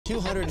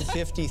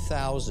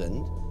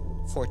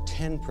$250,000 for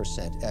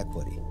 10%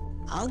 equity.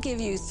 I'll give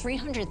you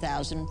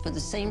 $300,000 for the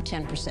same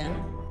 10%.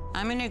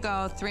 I'm gonna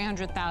go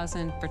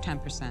 $300,000 for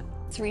 10%.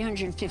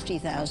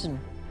 $350,000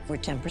 for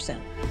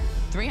 10%.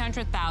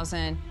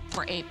 $300,000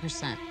 for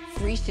 8%.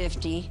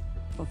 $350,000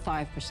 for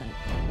 5%.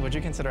 Would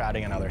you consider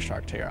adding another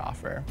shark to your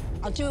offer?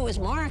 I'll do it with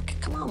Mark.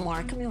 Come on,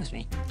 Mark, come in with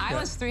me. I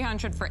was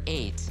 $300,000 for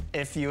 8.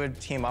 If you would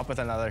team up with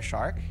another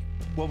shark,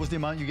 What was the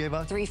amount you gave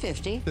us?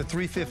 $350,000. The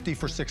 $350,000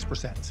 for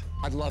 6%.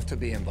 I'd love to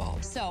be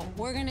involved. So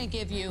we're gonna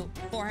give you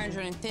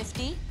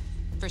 $450,000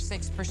 for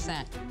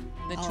 6%.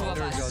 The two of there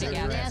you us go, there's your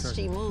together. answer.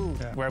 Nasty move.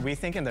 Yeah. where we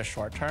think in the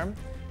short term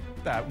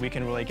that we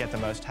can really get the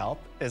most help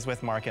is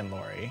with Mark and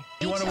Lori.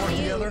 You want to work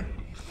together?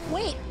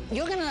 Wait,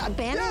 you're gonna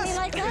abandon me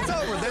like that? It's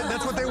over.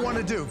 That's what they want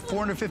to do.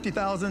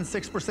 $450,000,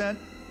 6%.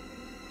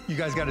 You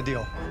guys got a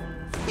deal.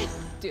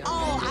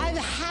 Oh, I've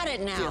had it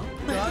now.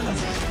 Done?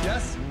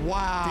 Yes?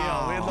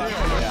 Wow. We'd love to.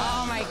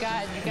 Oh my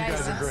God, you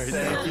guys are great.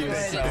 Thank you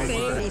so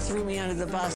much. He threw me under the bus.